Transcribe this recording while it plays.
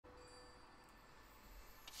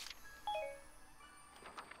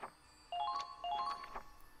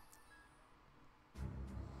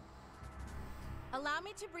Allow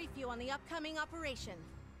me to brief you on the upcoming operation.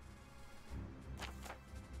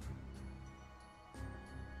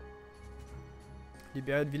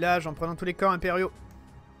 Libérer le village en prenant tous les corps impériaux.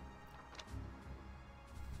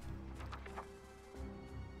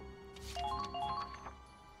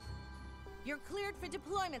 You're cleared for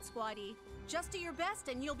deployment, squaddie. Just do your best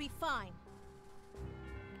and you'll be fine.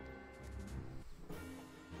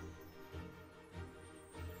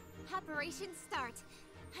 Operation start.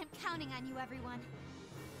 I'm counting on you, everyone.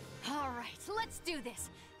 All right, let's do this.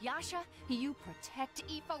 Yasha, you protect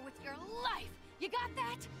Aoife with your life. You got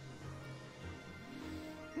that?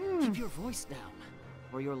 Keep your voice down,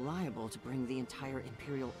 or you're liable to bring the entire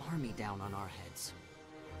Imperial army down on our heads.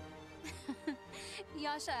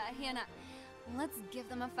 Yasha, Hannah, let's give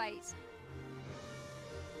them a fight.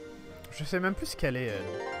 Je sais même plus ce qu'elle est,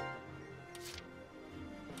 elle.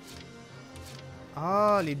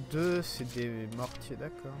 Ah, les deux, c'est des mortiers,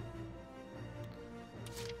 d'accord.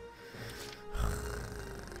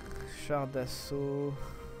 Char d'assaut.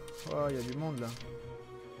 Oh, il y a du monde là.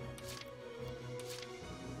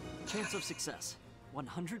 Chance of success,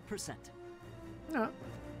 100%. Ah.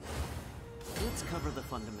 Let's cover the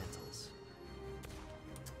fundamentals.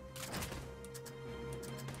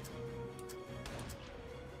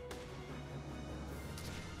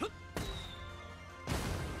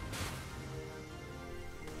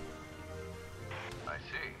 I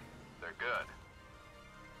see. They're good.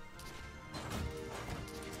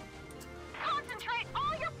 Concentrate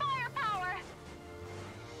all your firepower.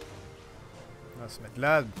 On va se mettre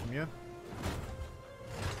là, c'est mieux.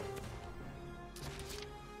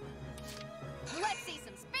 Let's see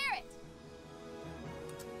some spirit.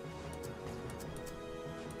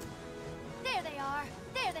 There they are.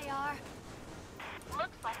 There they are.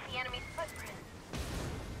 Looks like the enemy's footprint.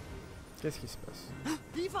 Qu'est-ce qui se passe?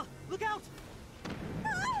 Aoife, look out!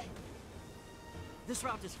 This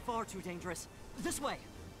route is far too dangerous. This way.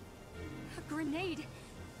 A grenade.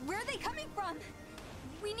 Where are they coming from?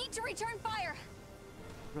 We need to return fire.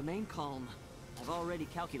 Remain calm. I've already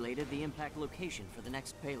calculated the impact location for the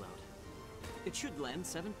next payload. It should land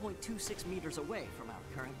 7.26 meters away from our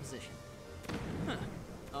current position. Huh.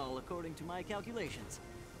 All according to my calculations.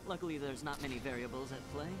 Luckily, there's not many variables at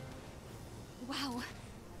play. Wow.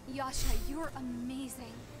 Yasha, you're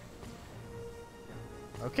amazing.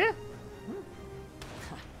 Ok.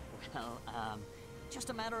 Well, just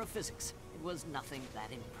a matter of physics. It was nothing that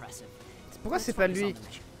impressive. Pourquoi Let's c'est pas focus lui on the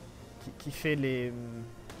mission. qui fait les...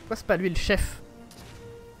 Pourquoi c'est pas lui le chef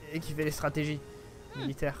et qui fait les stratégies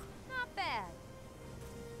militaires? Not bad.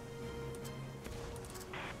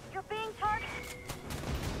 You're being targeted.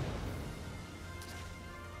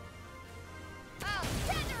 I'll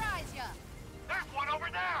tenderize ya. There's one over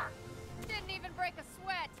there! Didn't even break a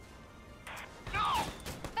sweat. No!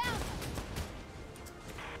 Found him.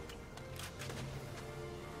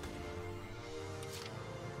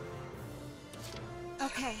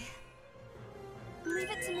 Okay. Leave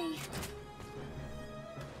it to me.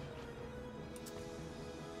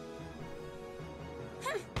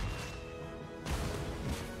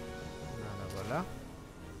 Voilà.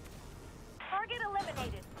 Target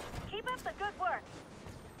eliminated. Keep up the good work.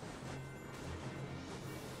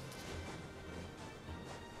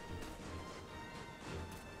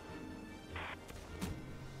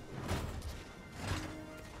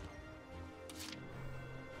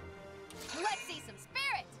 Let's see some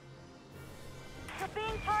spirit. You're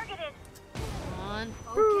being targeted. Come on,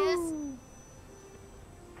 focus.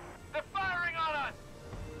 They're firing on us!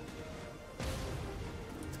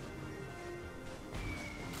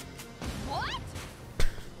 What?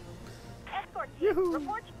 Escort Youhou.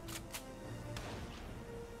 report.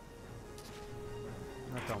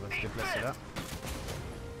 Attends, on va se déplacer là.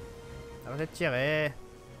 Arrêtez de tirer.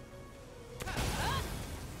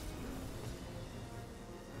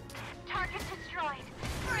 Target destroyed.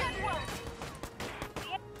 Good work.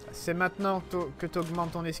 C'est maintenant que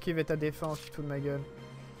t'augmentes ton esquive et ta défense, tu te fous de ma gueule.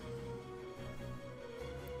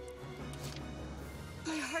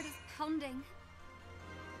 My heart is pounding.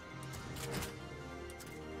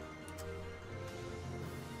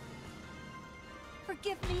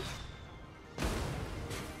 Forgive me.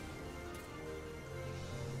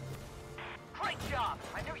 Great job!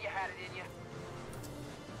 I knew you had it in you.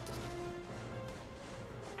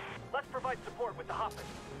 Let's provide support with the hoppers.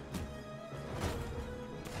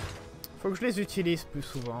 Faut que je les utilise plus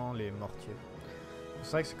souvent, les mortiers.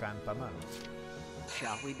 C'est vrai que c'est quand même pas mal.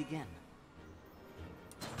 Shall we begin?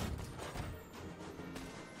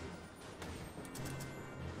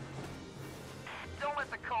 Don't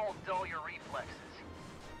let the cold dull your reflexes.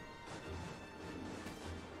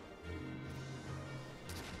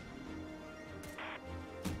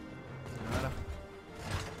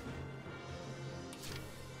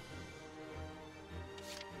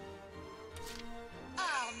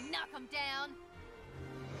 calm down.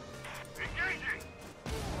 Engaging!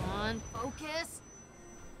 Come on, focus.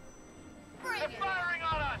 Bring They're it. firing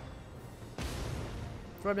on us!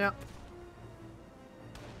 Tout va bien.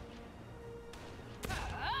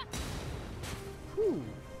 Ouh.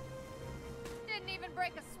 Didn't even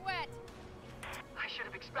break a sweat. I should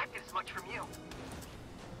have expected as much from you.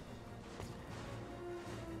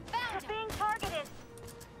 Found him. Being targeted.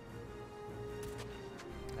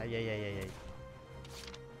 Aïe aïe aïe aïe aïe.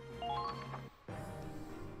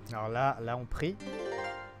 Alors là on prie.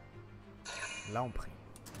 Là on prie.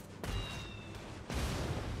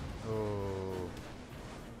 Oh.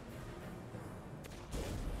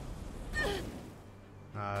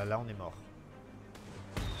 Ah, là on est mort.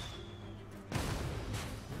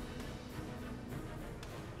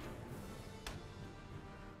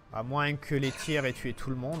 À moins que les tirs aient tué tout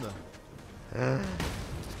le monde.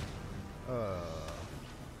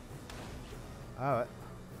 Ah ouais.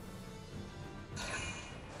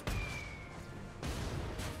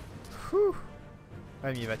 Fouh.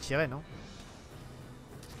 Ouais mais il va tirer non?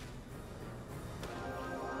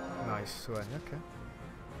 Non il se soigne, ok.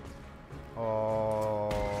 Oh.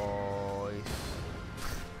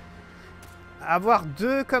 Avoir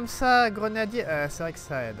deux comme ça, grenadiers, c'est vrai que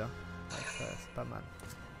ça aide. Hein. C'est pas mal.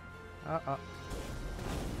 Ah ah.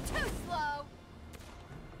 Too slow.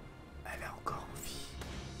 Elle est encore en vie.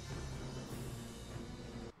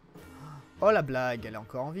 Oh la blague, elle est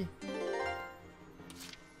encore en vie.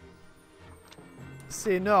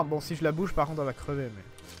 C'est énorme. Bon, si je la bouge, par contre, elle va crever.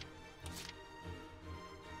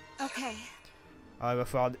 Mais... Ok. Ah, il va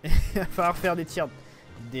falloir, il va falloir faire des tirs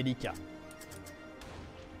délicats.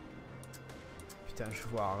 Putain, je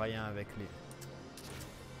vois rien avec les...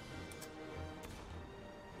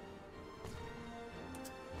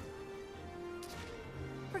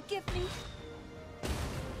 Forgive me.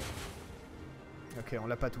 Ok, on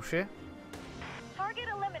l'a pas touché. Target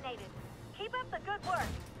eliminated. Keep up the good work.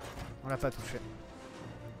 On l'a pas touché.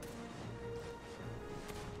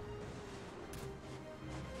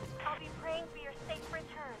 I'll be praying for your safe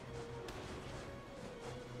return.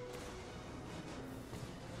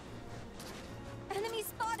 Enemy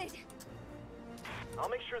spotted. I'll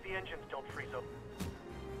make sure the engines don't freeze up.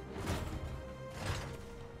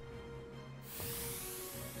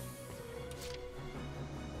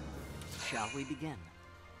 Shall we begin?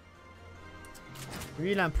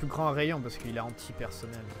 Lui, il a un plus grand rayon parce qu'il est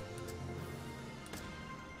anti-personnel.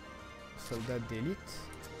 Soldat d'élite.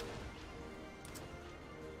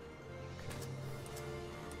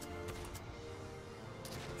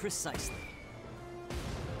 Precisely.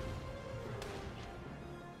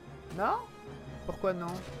 Non? Pourquoi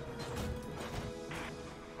non?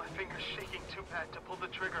 My finger's shaking too bad to pull the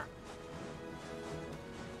trigger.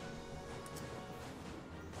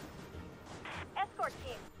 Escort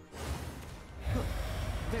team.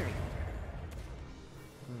 Very good.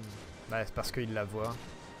 Bah, c'est parce qu'il la voit.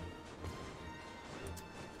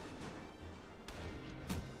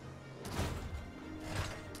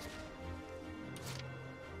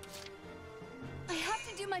 I have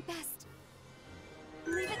to do my best.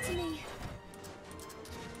 Leave it to me.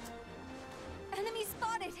 Enemy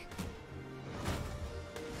spotted.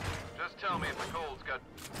 Just tell me if the cold's got...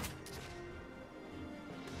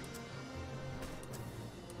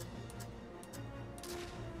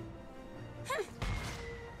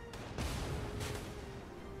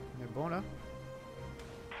 On est bon là?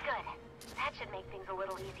 Good. That should make things a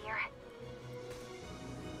little easier.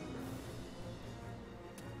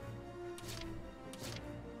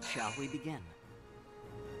 Shall we begin?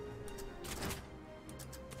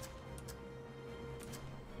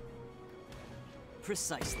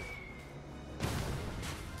 Precisely.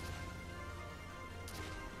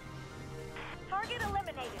 Target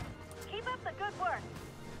eliminated. Keep up the good work.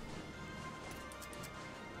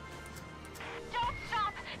 Don't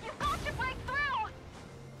stop! You've got to break through!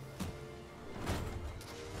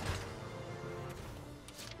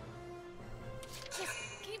 Just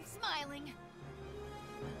keep smiling.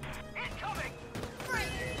 Incoming!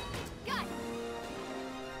 Free. Got it.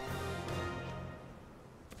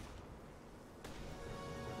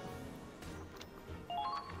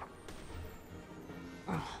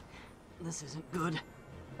 This isn't good.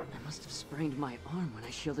 I must have sprained my arm when I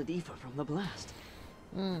shielded Aoife from the blast.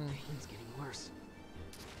 The pain's getting worse.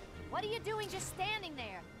 What are you doing just standing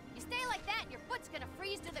there? You stay like that and your foot's gonna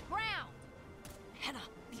freeze to the ground. Hannah,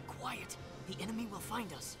 be quiet. The enemy will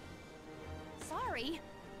find us. Sorry.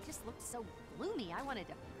 Just looked so gloomy, I wanted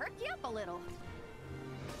to perk you up a little.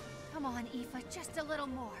 Come on, Aoife, just a little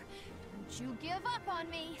more. Don't you give up on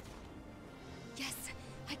me. Yes,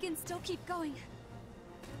 I can still keep going.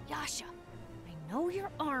 Yasha, I know your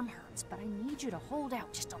arm hurts, but I need you to hold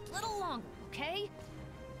out just a little longer, okay?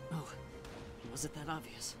 Oh, was it that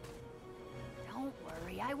obvious? Don't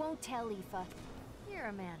worry, I won't tell Aoife. You're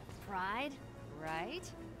a man of pride, right?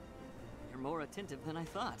 You're more attentive than I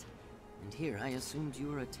thought. And here I assumed you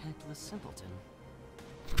were a tactless simpleton.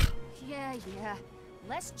 Yeah.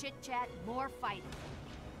 Less chit-chat, more fighting.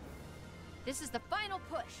 This is the final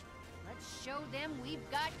push. Let's show them we've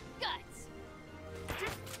got guts.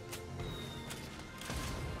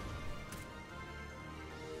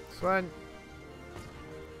 Soigne.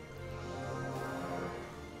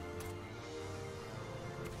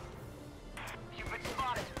 You've been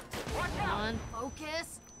spotted. Watch Come out! on,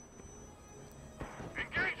 focus.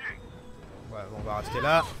 Engaging! Ouais, bon, on va rester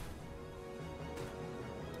là.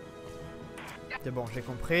 C'est bon, j'ai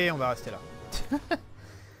compris, on va rester là.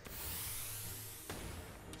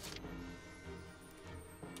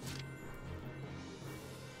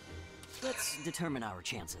 Let's determine our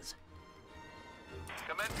chances.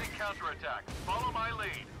 Commencing counterattack. Follow my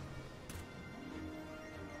lead.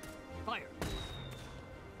 Fire!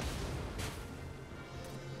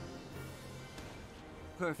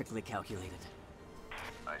 Perfectly calculated.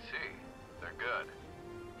 I see. They're good.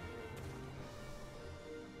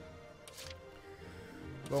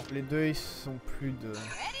 Bon, les deux, ils sont plus de... Ready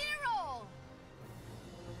to roll.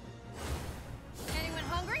 Anyone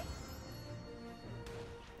hungry?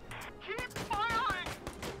 Keep firing!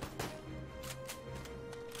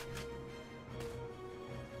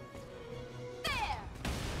 There.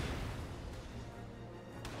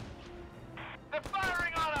 They're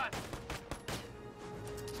firing on us!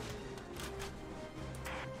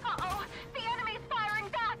 Uh-oh, the enemy's firing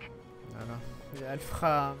back. Voilà. Et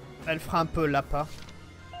elle fera un peu l'appât.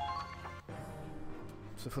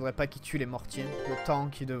 Il faudrait pas qu'il tue les mortiers. Le temps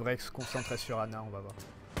qui devrait se concentrer sur Anna, on va voir.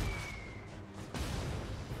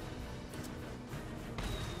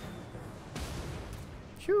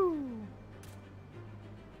 Tchou!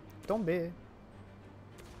 Tombé.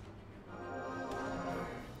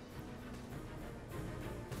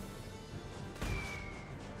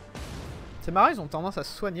 C'est marrant, ils ont tendance à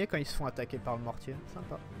se soigner quand ils se font attaquer par le mortier.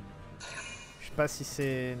 Sympa. Je sais pas si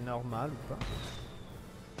c'est normal ou pas.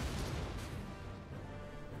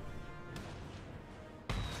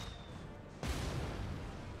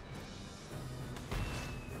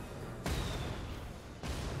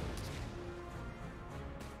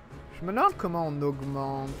 Je me demande comment on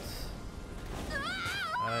augmente.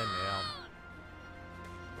 Ah merde.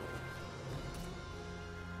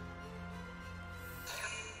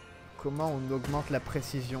 Comment on augmente la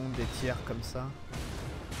précision des tirs comme ça?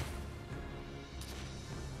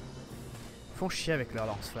 Ils font chier avec leur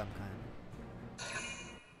lance-flamme quand même.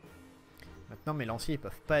 Maintenant mes lanciers ils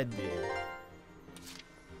peuvent pas être des...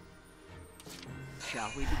 Shall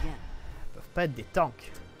we begin? Ils peuvent pas être des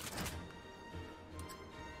tanks.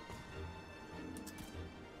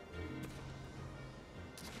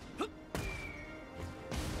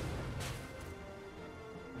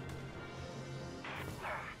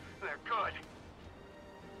 They're good.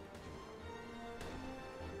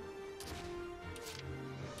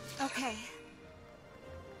 Okay.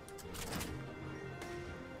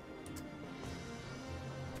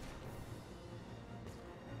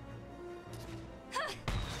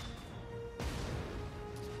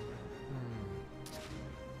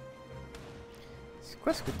 C'est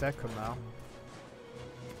quoi ce que t'as comme arme?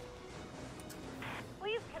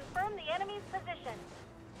 Please confirm the enemy's position.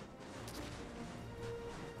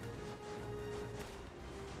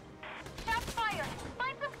 Shots fired.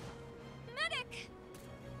 Find some medic.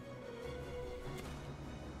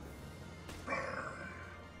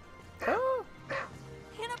 Oh!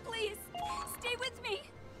 Hannah, please stay with me.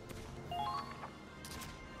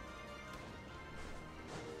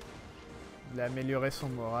 Il a amélioré son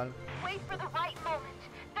moral. Wait for the right moment,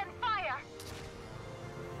 then fire.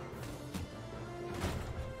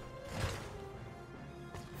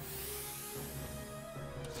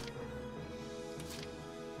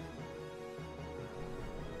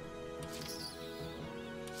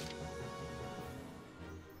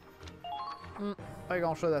 Pas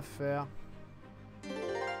grand chose à faire.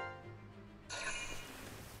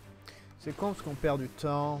 C'est con parce qu'on perd du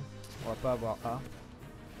temps. On va pas avoir A.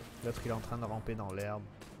 L'autre il est en train de ramper dans l'herbe.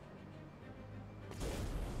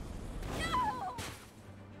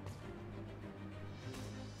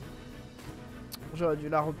 J'aurais dû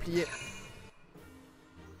la replier.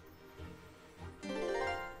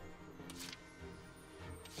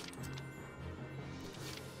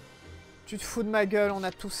 Tu te fous de ma gueule, on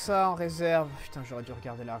a tout ça en réserve. Putain, j'aurais dû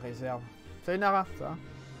regarder la réserve. Salut Nara, ça va?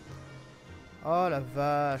 Oh la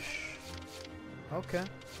vache. Ok.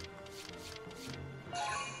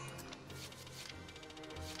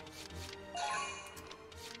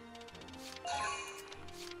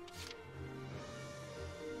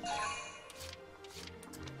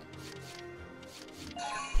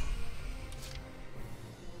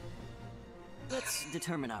 Let's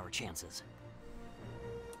determine our chances.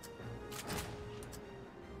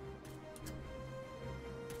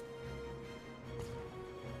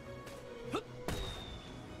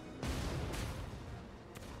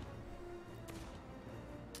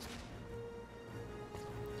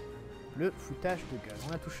 Le foutage de gueule.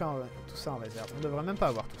 On a tout ça en réserve. On devrait même pas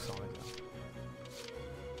avoir tout ça en réserve.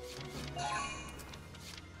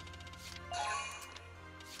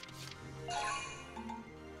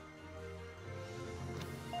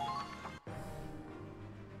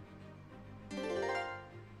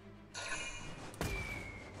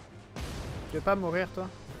 Tu veux pas mourir, toi?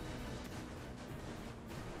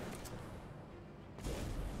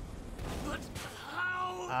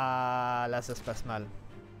 Ah, là, ça se passe mal.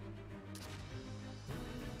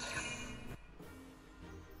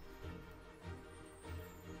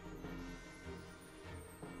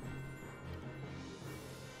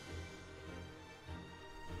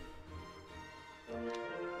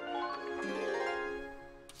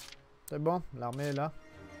 C'est bon, l'armée est là.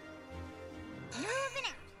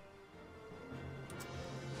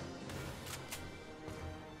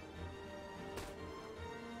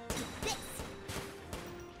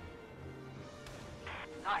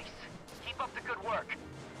 Nice. Keep up the good work.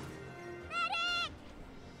 Medic!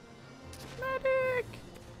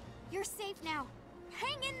 You're safe now.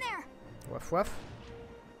 Hang in there. Waf waf.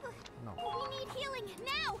 Non. We need healing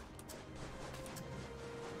now.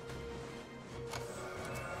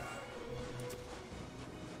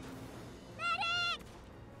 Medic!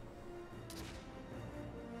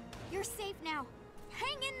 You're safe now.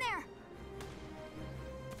 Hang in there.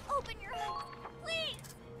 Open your eyes,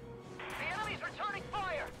 please. The enemy's returning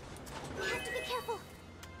fire. We have to be careful.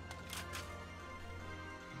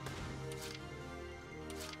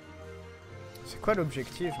 C'est quoi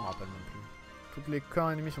l'objectif? Je me rappelle même plus. Toutes les camps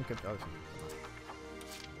ennemis sont capturés.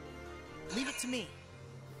 Leave it to me.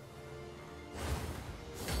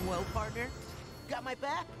 Well, partner, got my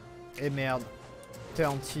back? Et merde. T'es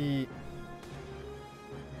anti...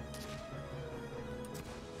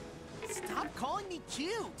 Stop calling me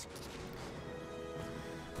cute.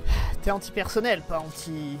 T'es anti-personnel, pas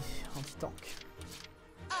anti-tank.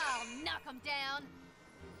 I'll knock 'em down.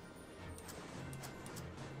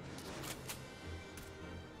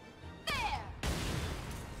 There.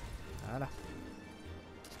 Voilà.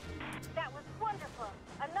 That was wonderful.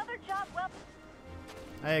 Another job well.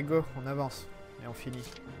 Allez, go, on avance. Et on finit.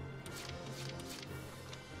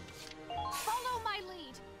 Follow my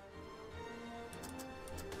lead.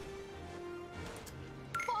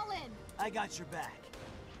 Fall in. I got your back.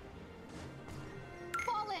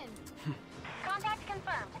 Fall in. Contact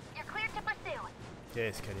confirmed. You're cleared to pursue.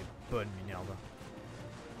 Qu'est-ce qu'elle est bonne, Minerva.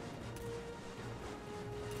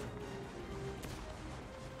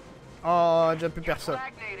 Oh, déjà plus personne.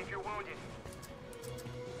 Stagnate if you're wounded.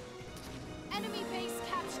 Enemy base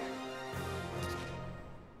captured.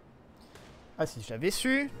 Ah, si j'avais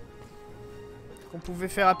su qu'on pouvait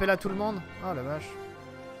faire appel à tout le monde. Oh la vache.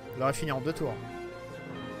 Il aurait fini en 2 tours.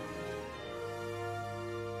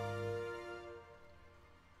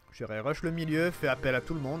 J'irai rush le milieu, fait appel à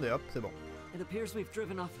tout le monde et hop, c'est bon. It appears we've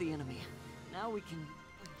driven off the enemy. Now we can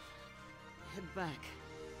head back.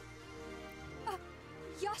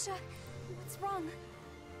 Yasha, what's wrong?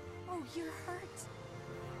 Oh, you're hurt.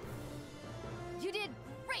 You did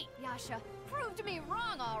great, Yasha. Proved me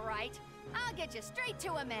wrong, all right. I'll get you straight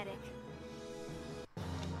to a medic.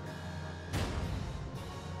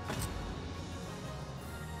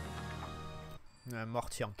 Un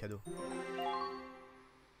mortier en cadeau.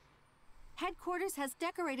 Headquarters has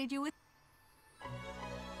decorated you with.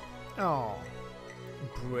 Oh,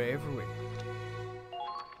 bravery.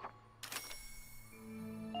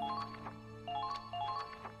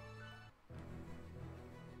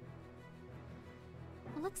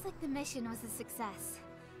 Looks like the mission was a success.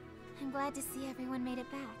 I'm glad to see everyone made it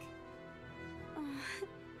back.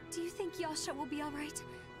 Do you think Yasha will be alright?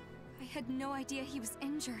 I had no idea he was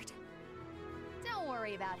injured. Don't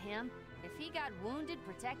worry about him. If he got wounded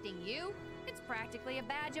protecting you, it's practically a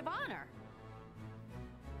badge of honor.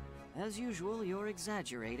 As usual, you're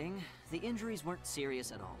exaggerating. The injuries weren't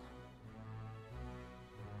serious at all.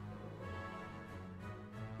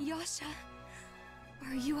 Yasha,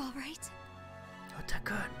 are you alright?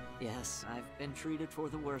 OTACON. Yes, I've been treated for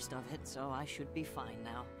the worst of it, so I should be fine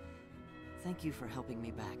now. Thank you for helping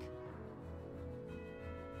me back.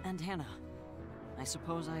 And Hannah, I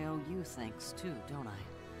suppose I owe you thanks too, don't I?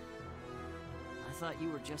 I thought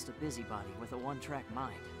you were just a busybody with a one-track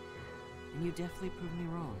mind. And you definitely proved me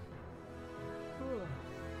wrong.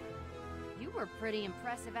 You were pretty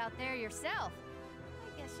impressive out there yourself. I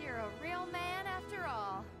guess you're a real man after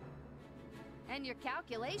all. And your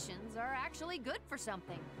calculations are actually good for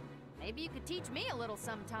something. Maybe you could teach me a little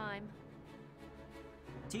sometime.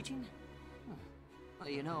 Teaching? Well,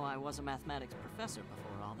 you know, I was a mathematics professor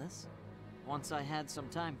before all this. Once I had some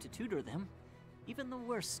time to tutor them, even the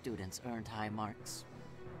worst students earned high marks.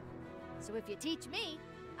 So if you teach me,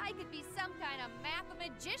 I could be some kind of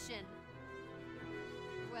math-magician.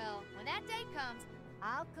 Well, when that day comes,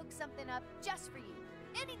 I'll cook something up just for you.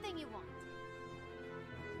 Anything you want.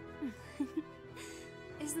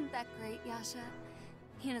 Isn't that great, Yasha?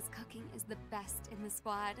 Hannah's cooking is the best in the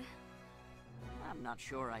squad. I'm not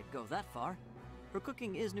sure I'd go that far. Her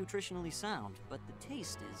cooking is nutritionally sound, but the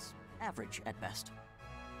taste is average at best.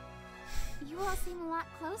 You all seem a lot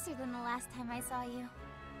closer than the last time I saw you.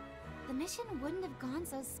 The mission wouldn't have gone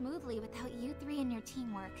so smoothly without you three and your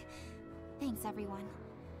teamwork. Thanks, everyone.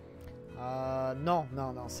 Non,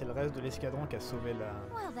 c'est le reste de l'escadron qui a sauvé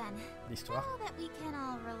Well then, l'histoire. now that we can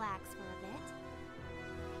all relax for a bit.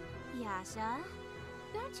 Yasha,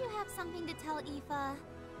 don't you have something to tell Aoife?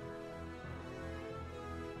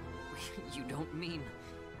 You don't mean...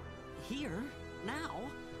 here? Now?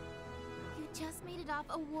 You just made it off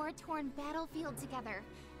a war-torn battlefield together.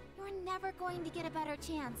 You're never going to get a better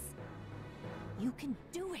chance. You can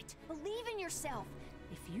do it. Believe in yourself.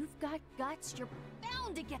 If you've got guts, you're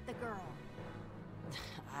bound to get the girl.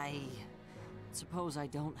 I suppose I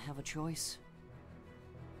don't have a choice.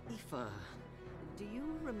 Aoife, do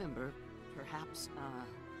you remember, perhaps,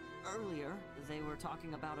 earlier they were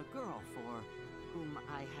talking about a girl for whom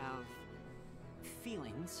I have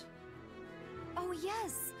feelings? Oh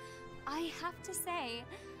yes! I have to say,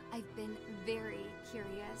 I've been very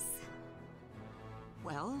curious.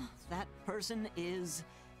 Well, that person is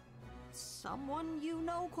someone you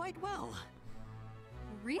know quite well.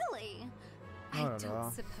 Really? I Oh là don't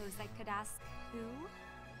là. suppose I could ask who?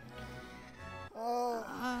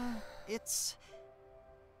 It's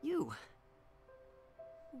you.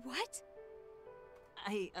 What?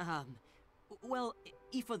 Well,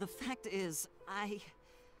 Aoife, the fact is, I'm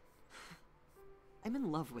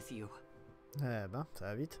in love with you. Eh ben, ça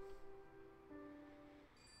va vite.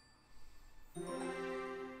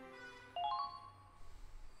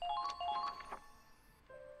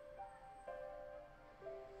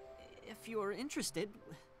 If you're interested,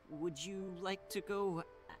 would you like to go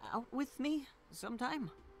out with me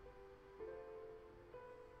sometime?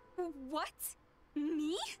 What?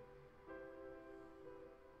 Me?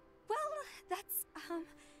 Well, that's,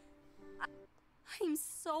 I'm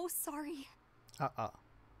so sorry. Ah.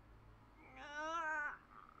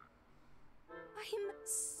 I'm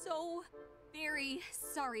so very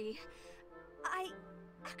sorry. I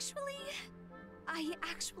actually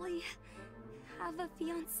have a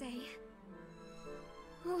fiancé.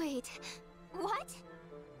 Wait, what?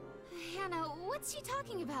 Hannah, what's she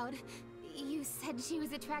talking about? You said she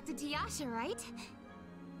was attracted to Yasha, right?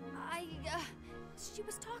 She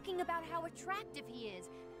was talking about how attractive he is,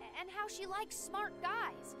 and how she likes smart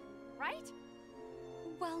guys, right?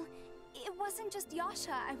 Well, it wasn't just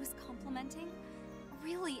Yasha I was complimenting.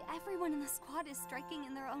 Really, everyone in the squad is striking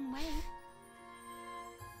in their own way.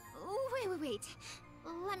 Wait.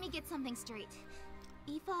 Let me get something straight.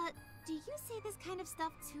 Aoife, do you say this kind of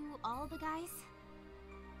stuff to all the guys?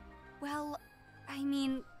 Well, I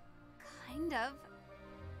mean, kind of.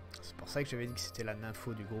 C'est pour ça que j'avais dit que c'était la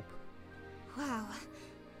nympho du groupe. Wow.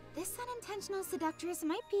 This unintentional seductress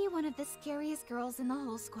might be one of the scariest girls in the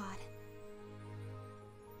whole squad.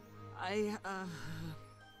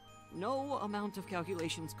 No amount of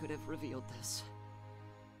calculations could have revealed this.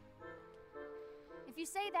 If you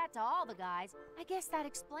say that to all the guys, I guess that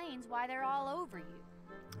explains why they're all over you.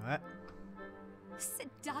 Ouais.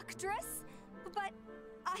 Seductress? But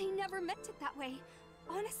I never meant it that way,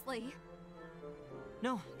 honestly.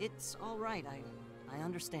 No, it's all right. I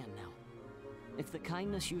understand now. If the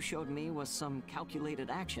kindness you showed me was some calculated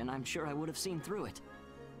action, I'm sure I would have seen through it.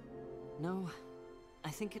 No, I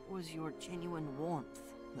think it was your genuine warmth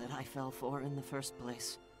that I fell for in the first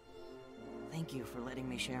place. Thank you for letting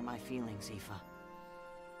me share my feelings, Aoife.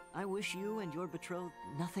 I wish you and your betrothed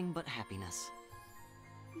nothing but happiness.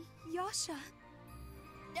 Yasha.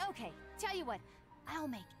 Okay, tell you what, I'll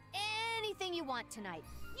make anything you want tonight.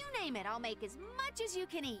 You name it, I'll make as much as you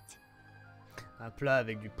can eat. Un plat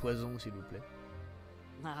avec du poison, s'il vous plaît.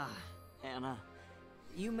 Ah, Anna,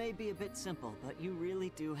 you may be a bit simple, but you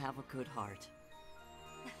really do have a good heart.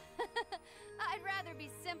 I'd rather be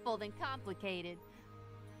simple than complicated.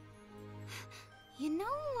 You know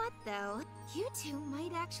what, though? You two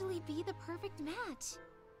might actually be the perfect match.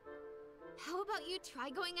 How about you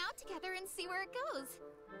try going out together and see where it goes?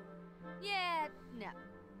 Yeah, no.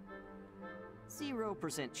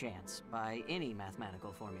 0% chance by any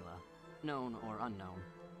mathematical formula, known or unknown.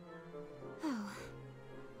 Oh.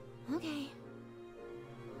 Okay.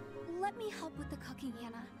 Let me help with the cooking,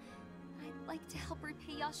 Hannah. I'd like to help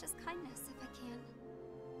repay Yasha's kindness if I can.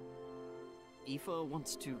 Aoife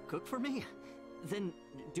wants to cook for me? Then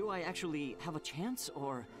do I actually have a chance,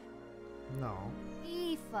 or...? No.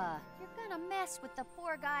 Aoife, you're gonna mess with the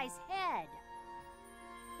poor guy's head.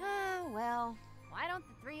 Ah, well, why don't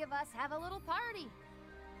the three of us have a little party?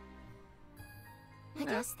 I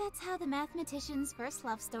guess that's how the mathematician's first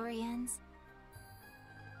love story ends.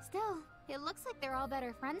 Still, it looks like they're all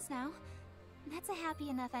better friends now. That's a happy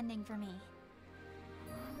enough ending for me.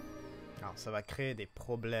 Alors ça va créer des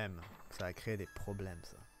problèmes. Ça va créer des problèmes,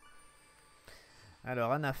 ça.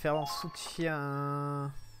 Alors, un affaire en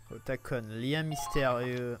soutien. OTACON, lien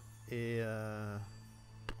mystérieux et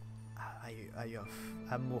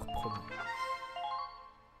amour promis.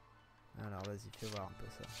 Alors, vas-y, fais voir un peu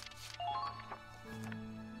ça.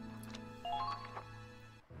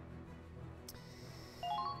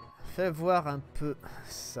 Fais voir un peu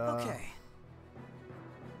ça. Okay.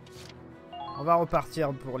 On va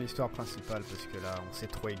repartir pour l'histoire principale parce que là, on s'est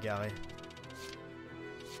trop égaré.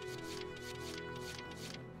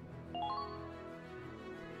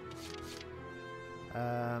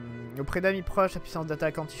 Auprès d'amis proches, la puissance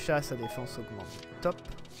d'attaque anti-chat, sa défense augmente. Top.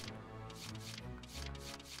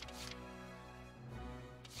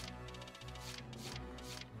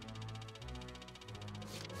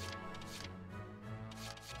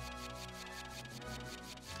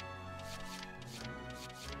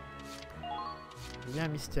 Lien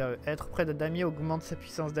mystérieux. Être près d'amis augmente sa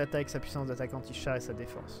puissance d'attaque anti-chat et sa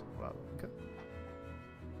défense. Wow. Okay.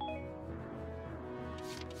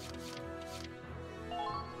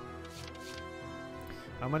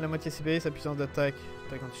 À moins de la moitié CP, sa puissance d'attaque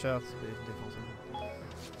anti-chat, défense.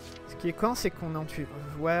 Ce qui est con, c'est qu'on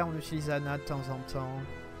on utilise Anna de temps en temps.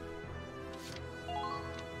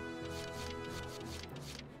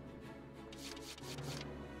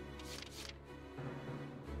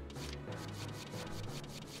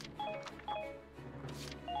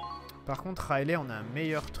 Par contre, Riley, on a un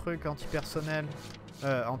meilleur truc anti-personnel,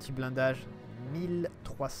 anti-blindage,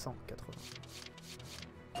 1380.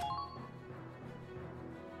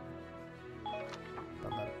 Pas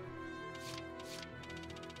mal.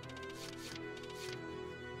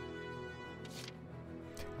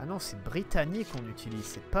 Ah non, c'est britannique qu'on utilise,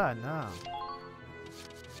 c'est pas Anna.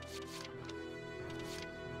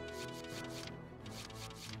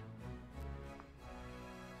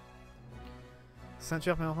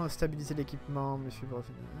 Ceinture permettant de stabiliser l'équipement, monsieur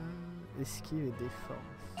Brofin. Esquive et défense.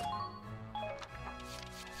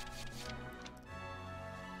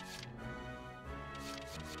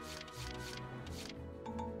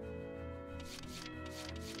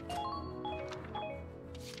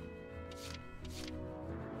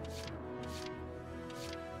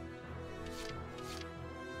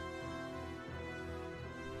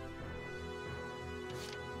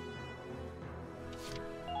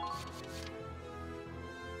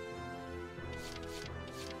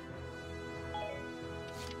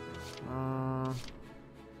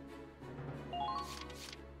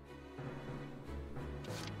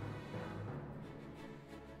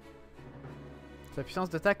 Sa puissance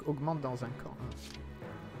d'attaque augmente dans un camp.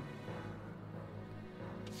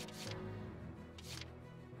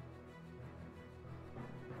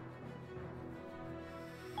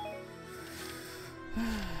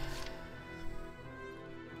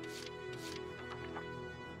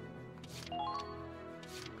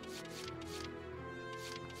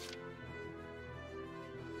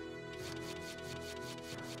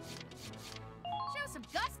 Show some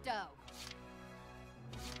gusto!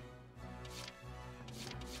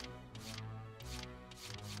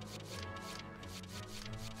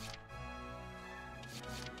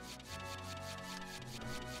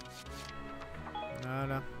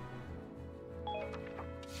 Voilà.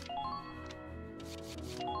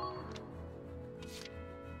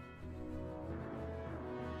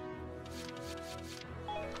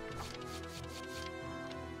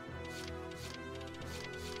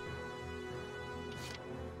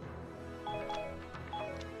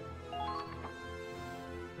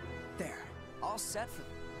 There. All set for...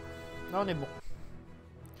 Là, on est bon.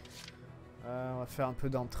 On va faire un peu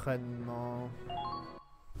d'entraînement.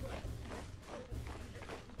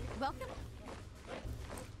 Welcome.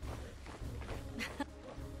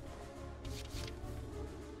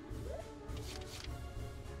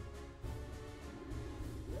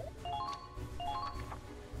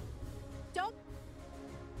 Don't.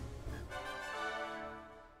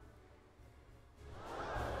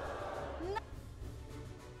 No.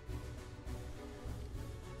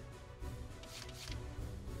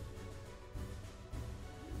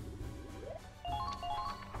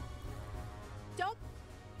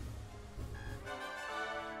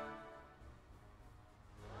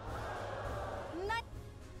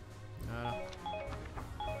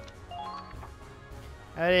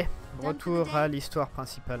 Allez, retour à l'histoire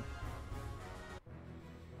principale.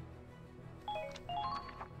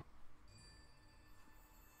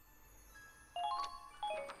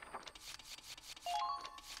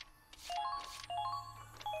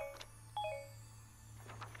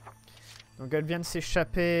 Donc elle vient de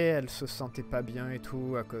s'échapper, elle se sentait pas bien et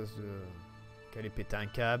tout à cause de qu'elle ait pété un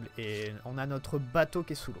câble et on a notre bateau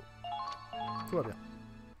qui est sous l'eau. Tout va bien.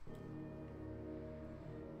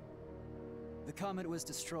 The comet was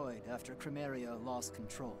destroyed after Crimeria lost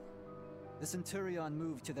control. The Centurion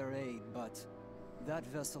moved to their aid, but that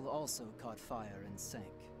vessel also caught fire and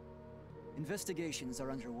sank. Investigations are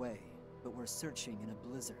underway, but we're searching in a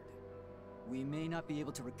blizzard. We may not be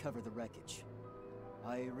able to recover the wreckage.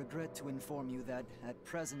 I regret to inform you that, at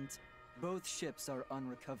present, both ships are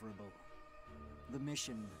unrecoverable. The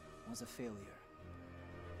mission was a failure.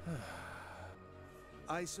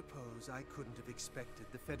 I suppose I couldn't have expected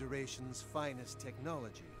the Federation's finest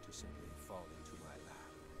technology to simply fall into my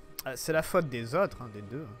lap. C'est la faute des autres, hein, des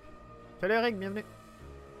deux. Salut Eric, bienvenue.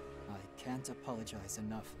 I can't apologize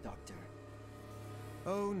enough, Doctor.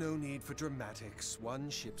 Oh, no need for dramatics. One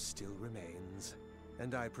ship still remains.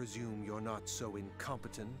 And I presume you're not so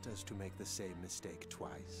incompetent as to make the same mistake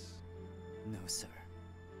twice? No, sir.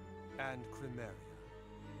 And Crimeria?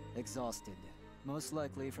 Exhausted. Most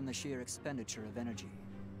likely from the sheer expenditure of energy.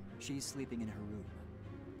 She's sleeping in her room.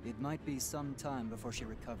 It might be some time before she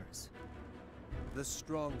recovers. The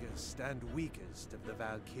strongest and weakest of the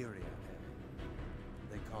Valkyria, eh?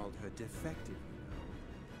 They called her defective,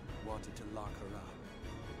 you know. Wanted to lock her up,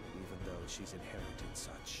 even though she's inherited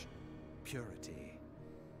such purity.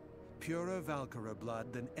 Purer Valkyria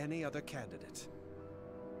blood than any other candidate.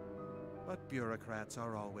 But bureaucrats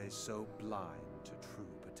are always so blind to true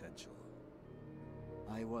potential.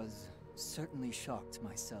 I was certainly shocked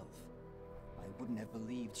myself. I wouldn't have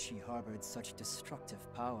believed she harbored such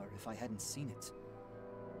destructive power if I hadn't seen it.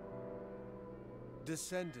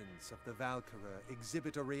 Descendants of the Valkyria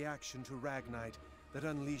exhibit a reaction to Ragnite that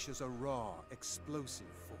unleashes a raw,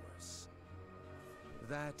 explosive force.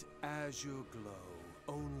 That azure glow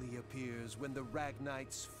only appears when the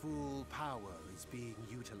Ragnite's full power is being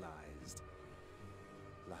utilized.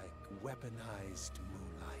 Like weaponized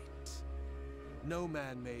moonlight. No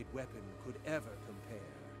man-made weapon could ever compare.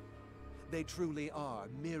 They truly are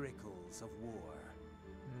miracles of war.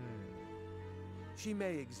 She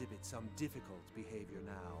may exhibit some difficult behavior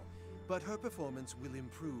now, but her performance will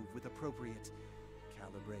improve with appropriate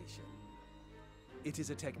calibration. It is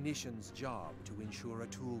a technician's job to ensure a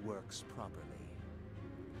tool works properly.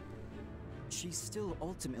 She's still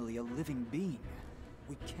ultimately a living being.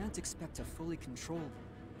 We can't expect to fully control.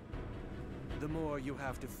 The more you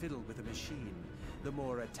have to fiddle with a machine, the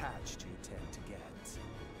more attached you tend to get.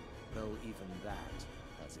 Though even that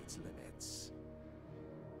has its limits.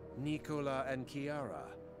 Nicola and Chiara,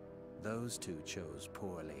 those two chose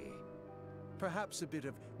poorly. Perhaps a bit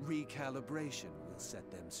of recalibration will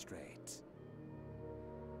set them straight.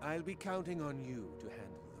 I'll be counting on you to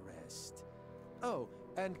handle the rest. Oh,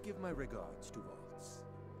 and give my regards to Waltz.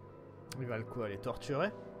 Il va le quoi, les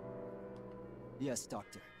torturer? Yes,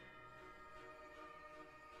 Doctor.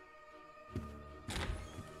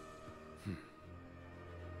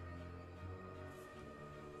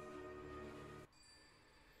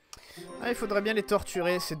 Ah, il faudrait bien les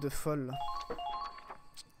torturer, ces deux folles.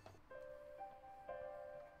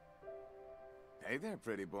 Hey there,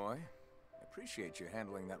 pretty boy. Appreciate you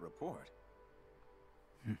handling that report.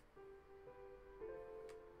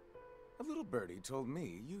 A little birdie told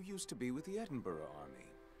me you used to be with the Edinburgh Army.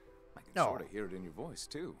 I can sort of hear it in your voice,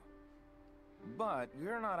 too. But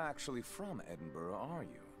you're not actually from Edinburgh, are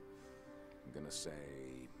you? I'm gonna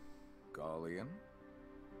say... Gallian?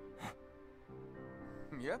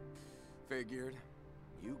 Yep, figured.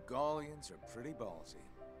 You Gallians are pretty ballsy.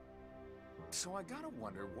 So I gotta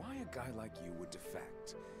wonder why a guy like you would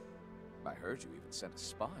defect. I heard you even sent a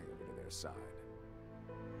spy over to their side.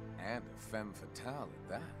 And a femme fatale at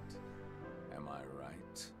that. Am I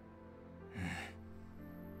right?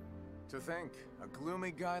 To think, a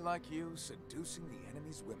gloomy guy like you seducing the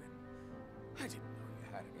enemy's women. I didn't know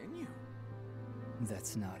you had it in you.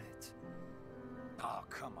 That's not it. Oh,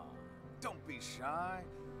 come on. Don't be shy.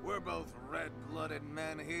 We're both red-blooded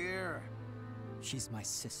men here. She's my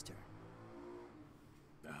sister.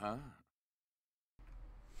 Uh-huh.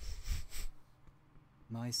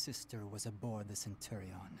 My sister was aboard the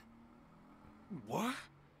Centurion. What?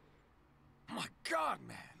 My God,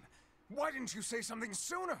 man! Why didn't you say something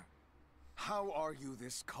sooner? How are you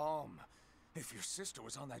this calm? If your sister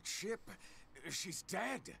was on that ship, she's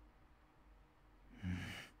dead.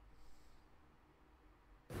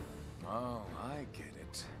 Oh, I get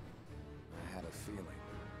it.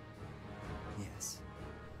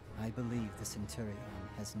 I believe the Centurion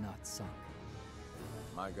has not sunk.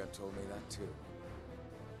 My gut told me that too.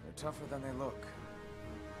 They're tougher than they look.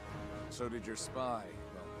 So did your spy,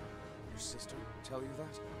 well, your sister, tell you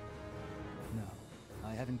that? No,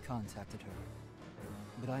 I haven't contacted her.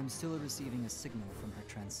 But I'm still receiving a signal from her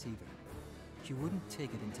transceiver. She wouldn't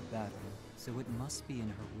take it into battle, so it must be in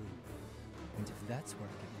her room. And if that's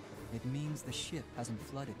working, it means the ship hasn't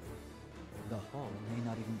flooded. The hull may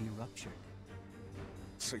not even be ruptured.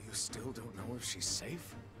 So you still don't know if she's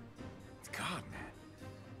safe? God, man.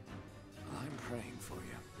 I'm praying for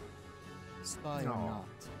you. Spy or not,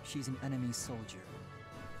 she's an enemy soldier.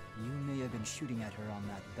 You may have been shooting at her on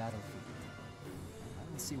that battlefield. I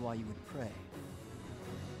don't see why you would pray.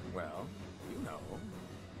 Well, you know.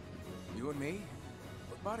 You and me,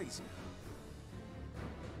 we're buddies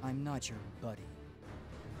now. I'm not your buddy.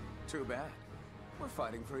 Too bad. We're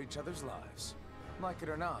fighting for each other's lives. Like it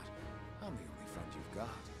or not, I'm the only friend you've got.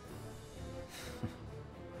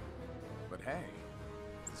 But hey,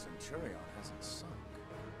 the Centurion hasn't sunk.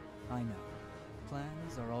 I know.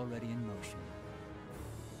 Plans are already in motion.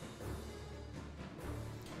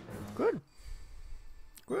 Cool.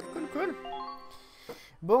 Cool, cool, cool.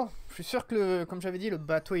 Bon, je suis sûr que, comme j'avais dit, le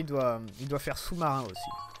bateau, il doit faire sous-marin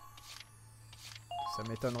aussi. Ça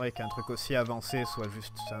m'étonnerait qu'un truc aussi avancé soit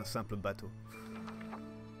juste un simple bateau.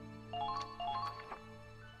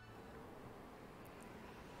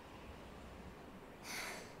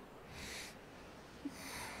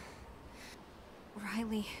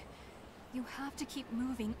 Riley, you have to keep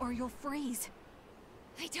moving or you'll freeze.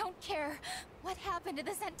 I don't care. What happened to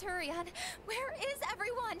the Centurion? Where is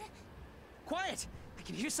everyone? Quiet! I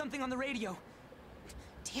can hear something on the radio.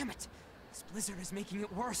 Damn it! This blizzard is making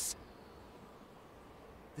it worse.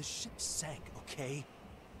 The ship sank, okay?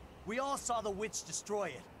 We all saw the witch destroy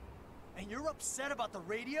it. And you're upset about the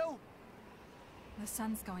radio? The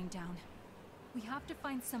sun's going down. We have to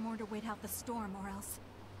find somewhere to wait out the storm or else...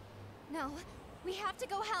 No, we have to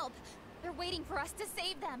go help. They're waiting for us to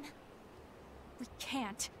save them. We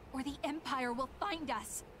can't, or the Empire will find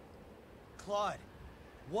us. Claude,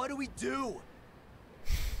 what do we do?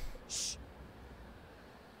 Shh.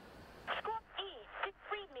 Squad E,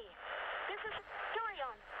 read me. This is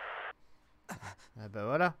Centurion. Ah bah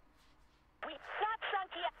voilà. We've not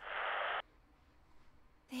sunk yet.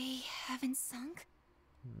 They haven't sunk?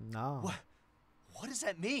 No. What does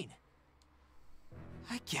that mean?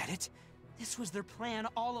 I get it. This was their plan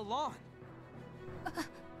all along.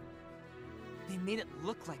 They made it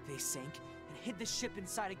look like they sank and hid the ship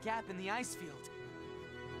inside a gap in the ice field.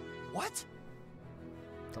 What?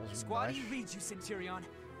 Squad E reads you, Centurion.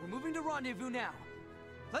 We're moving to rendezvous now.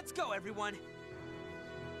 Let's go, everyone.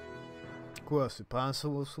 Quoi, c'est pas un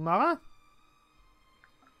sous-marin?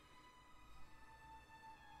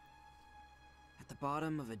 At the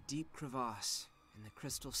bottom of a deep crevasse in the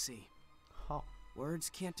Crystal Sea. Oh. Words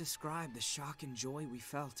can't describe the shock and joy we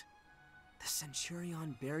felt. The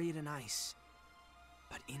Centurion buried in ice,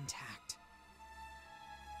 but intact.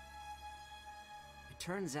 It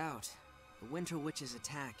turns out, the Winter Witch's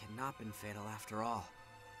attack had not been fatal after all,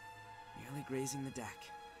 merely grazing the deck.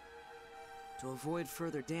 To avoid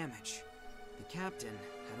further damage, the captain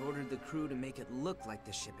had ordered the crew to make it look like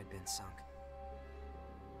the ship had been sunk.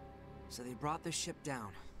 So they brought the ship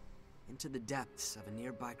down, into the depths of a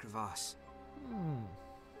nearby crevasse.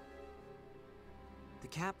 The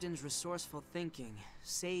captain's resourceful thinking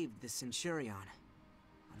saved the Centurion.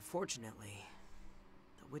 Unfortunately,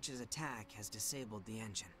 the witch's attack has disabled the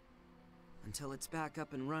engine. Until it's back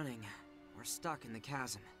up and running, we're stuck in the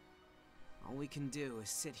chasm. All we can do is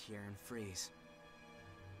sit here and freeze.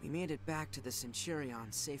 We made it back to the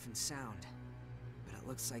Centurion safe and sound, but it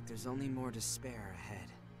looks like there's only more despair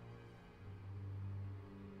ahead.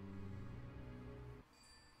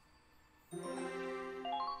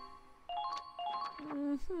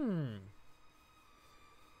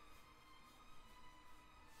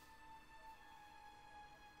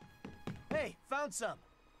 Hey, found some.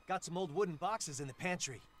 Got some old wooden boxes in the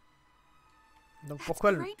pantry. Donc That's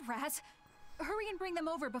pourquoi great, Raz. Hurry and bring them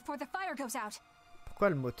over before the fire goes out. pourquoi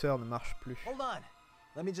le moteur ne marche plus? Hold on.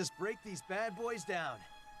 Let me just break these bad boys down.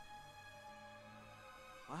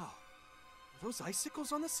 Wow. Are those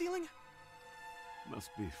icicles on the ceiling? Must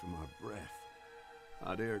be from our breath.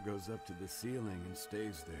 Hot air goes up to the ceiling and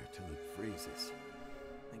stays there till it freezes.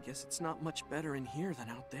 I guess it's not much better in here than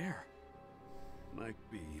out there. Might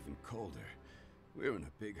be even colder. We're in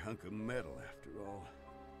a big hunk of metal after all.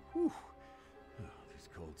 Whew. Oh, this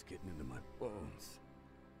cold's getting into my bones.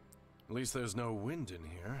 At least there's no wind in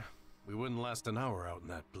here. We wouldn't last an hour out in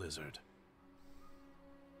that blizzard.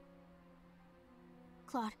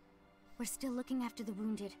 Claude, we're still looking after the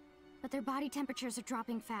wounded. but their body temperatures are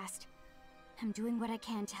dropping fast. I'm doing what I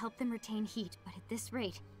can to help them retain heat, but at this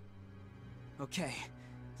rate... Okay,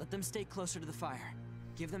 let them stay closer to the fire.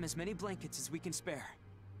 Give them as many blankets as we can spare.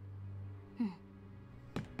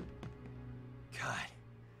 God,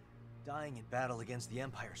 dying in battle against the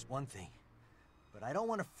Empire's one thing, but I don't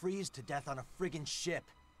want to freeze to death on a friggin' ship.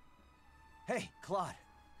 Hey, Claude,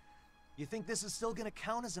 you think this is still gonna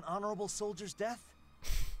count as an honorable soldier's death?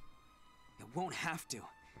 It won't have to.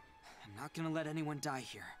 I'm not gonna let anyone die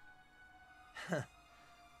here.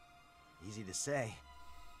 Easy to say.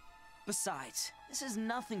 Besides, this is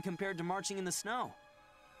nothing compared to marching in the snow.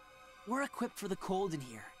 We're equipped for the cold in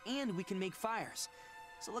here, and we can make fires.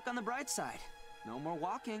 So look on the bright side. No more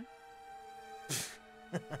walking.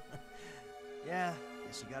 Yeah,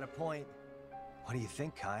 guess you got a point. What do you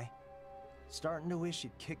think, Kai? Starting to wish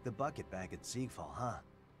you'd kick the bucket back at Siegfall, huh?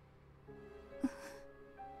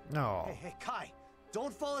 No. Hey, Kai!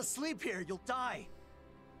 Don't fall asleep here, you'll die!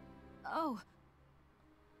 Oh.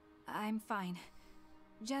 I'm fine.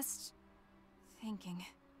 Just... thinking.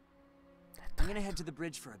 I'm gonna head to the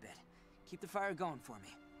bridge for a bit. Keep the fire going for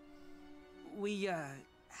me. We,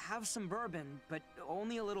 have some bourbon, but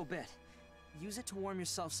only a little bit. Use it to warm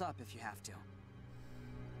yourselves up if you have to.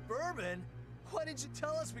 Bourbon? Why didn't you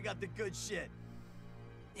tell us we got the good shit?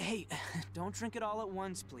 Hey, don't drink it all at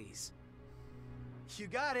once, please. You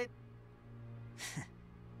got it.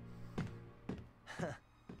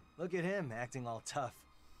 Look at him, acting all tough.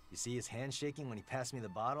 You see his hand shaking when he passed me the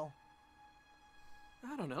bottle?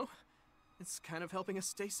 I don't know. It's kind of helping us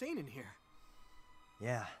stay sane in here.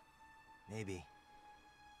 Yeah, maybe.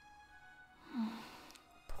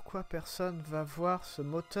 Pourquoi personne va voir ce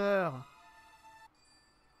moteur?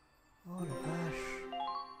 Oh la vache.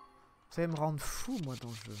 Vous allez me rendre fou, moi, dans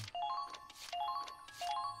le jeu.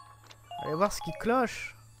 Allez voir ce qui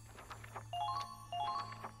cloche.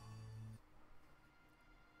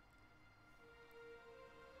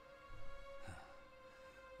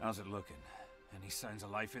 How's it looking? Any signs of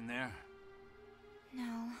life in there?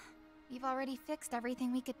 No. We've already fixed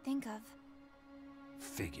everything we could think of.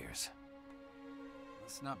 Figures.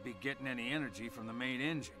 Let's not be getting any energy from the main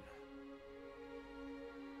engine.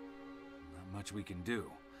 Not much we can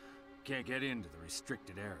do. Can't get into the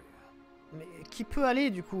restricted area. Mais qui peut aller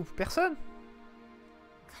du coup? Personne?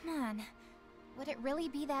 Come on. Would it really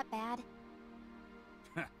be that bad?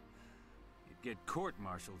 You'd get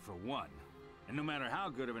court-martialed for one. And no matter how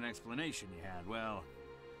good of an explanation you had, well...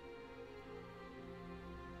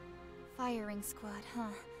 Firing squad,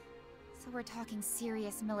 huh? So we're talking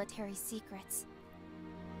serious military secrets.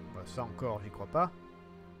 Bah ça encore, j'y crois pas.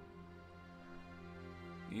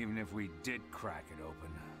 Even if we did crack it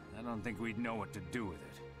open, I don't think we'd know what to do with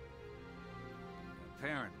it.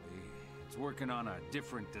 Apparently, it's working on a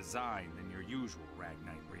different design than your usual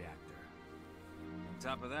Ragnite reactor. On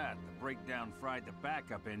top of that, the breakdown fried the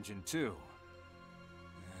backup engine too.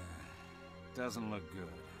 Doesn't look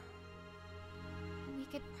good. We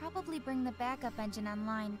could probably bring the backup engine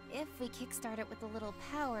online if we kickstart it with a little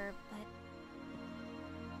power, but...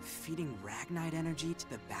 Feeding Ragnite energy to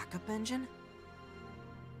the backup engine?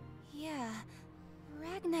 Yeah,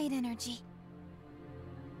 Ragnite energy.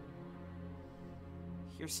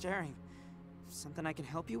 You're staring. Something I can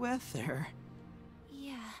help you with, or...?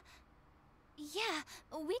 Yeah. Yeah,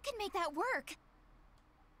 we can make that work!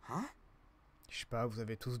 Huh? Je sais pas, vous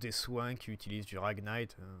avez tous des soins qui utilisent du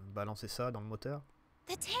Ragnite. Balancez ça dans le moteur.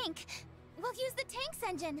 The tank! We'll use the tank's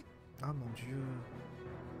engine! Ah mon dieu.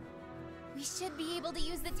 We should be able to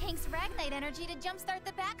use the tank's Ragnite energy to jumpstart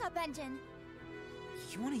the backup engine.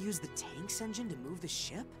 You want to use the tank's engine to move the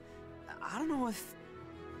ship? I don't know if...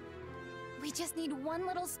 We just need one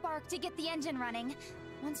little spark to get the engine running.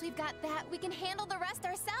 Once we've got that, we can handle the rest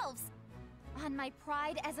ourselves. On my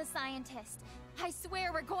pride as a scientist, I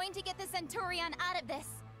swear we're going to get the Centurion out of this.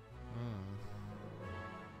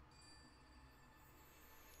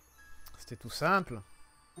 C'était tout simple.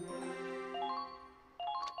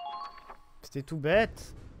 C'était tout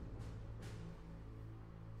bête.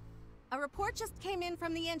 A report just came in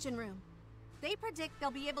from the engine room. They predict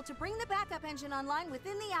they'll be able to bring the backup engine online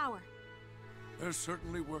within the hour. They're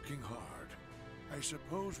certainly working hard. I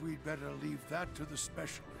suppose we'd better leave that to the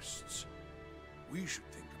specialists. We should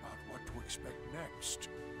think about what to expect next.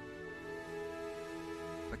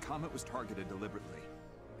 The comet was targeted deliberately.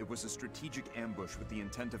 It was a strategic ambush with the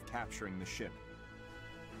intent of capturing the ship.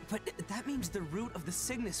 But that means the route of the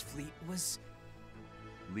Cygnus fleet was...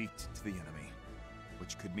 leaked to the enemy,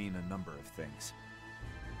 which could mean a number of things.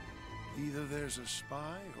 Either there's a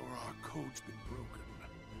spy or our code's been broken.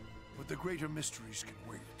 But the greater mysteries can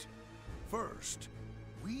wait. First,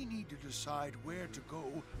 We need to decide where to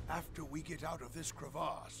go after we get out of this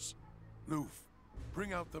crevasse. Loof,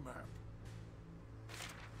 bring out the map.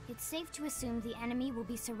 It's safe to assume the enemy will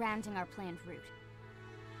be surrounding our planned route.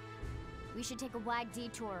 We should take a wide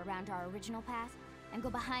detour around our original path and go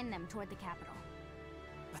behind them toward the capital.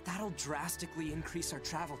 But that'll drastically increase our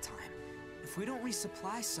travel time. If we don't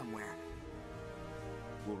resupply somewhere...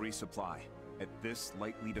 We'll resupply at this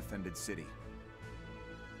lightly defended city.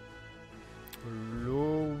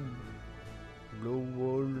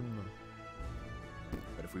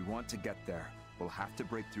 But if we want to get there, we'll have to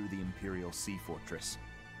break through the Imperial Sea Fortress.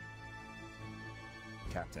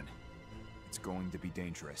 Captain, it's going to be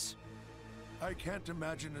dangerous. I can't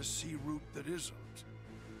imagine a sea route that isn't.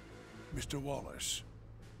 Mr. Wallace,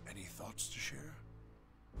 any thoughts to share?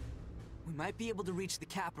 We might be able to reach the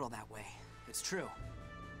capital that way. It's true.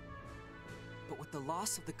 But with the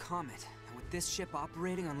loss of the Comet, and with this ship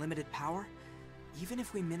operating on limited power, even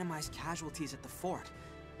if we minimize casualties at the fort,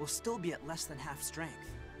 we'll still be at less than half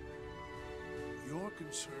strength. You're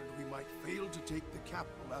concerned we might fail to take the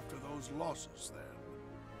capital after those losses,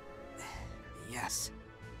 then? Yes.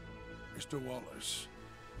 Mr. Wallace,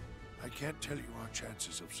 I can't tell you our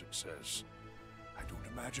chances of success. I don't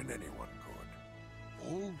imagine anyone could.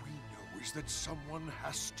 All we know is that someone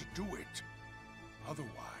has to do it.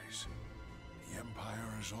 Otherwise, the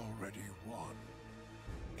Empire has already won.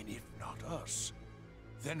 And if not us,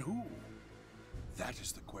 then who? That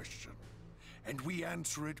is the question. And we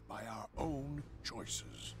answer it by our own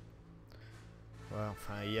choices. Ouais,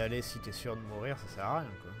 enfin, y aller si t'es sûr de mourir, ça sert à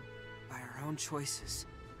rien, quoi. By our own choices.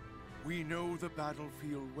 We know the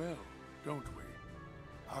battlefield well, don't we?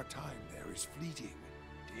 Our time there is fleeting,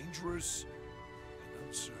 dangerous, and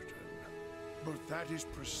uncertain. But that is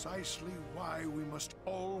precisely why we must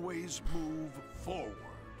always move forward.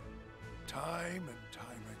 Time and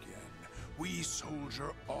time again, we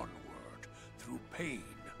soldier onward through pain,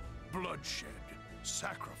 bloodshed,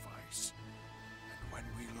 sacrifice. And when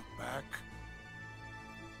we look back...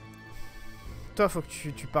 Toi, faut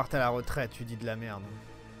que tu partes à la retraite, tu dis de la merde.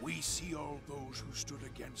 We see all those who stood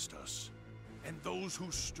against us, and those who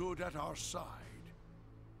stood at our side.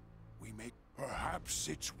 We make... Perhaps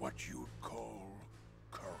it's what you'd call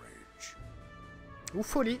courage. Ou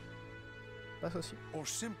folie. Passe aussi. Or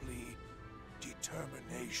simply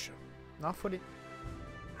determination. Non, folie.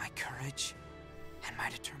 My courage and my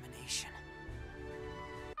determination.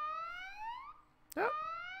 Ah.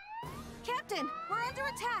 Captain, we're under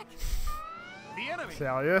attack. The enemy.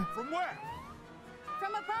 Sérieux? From where?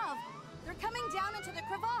 From above. They're coming down into the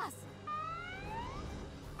crevasse.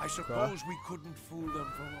 I suppose we couldn't fool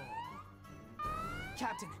them for long.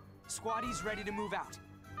 Captain, squaddy's ready to move out.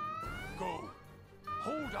 Go.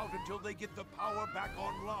 Hold out until they get the power back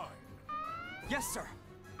online. Yes, sir.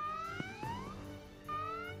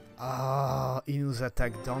 Ah, ils nous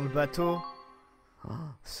attaquent dans le bateau. Oh,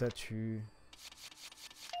 ça tue.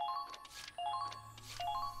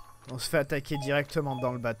 On se fait attaquer directement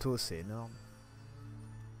dans le bateau, c'est énorme.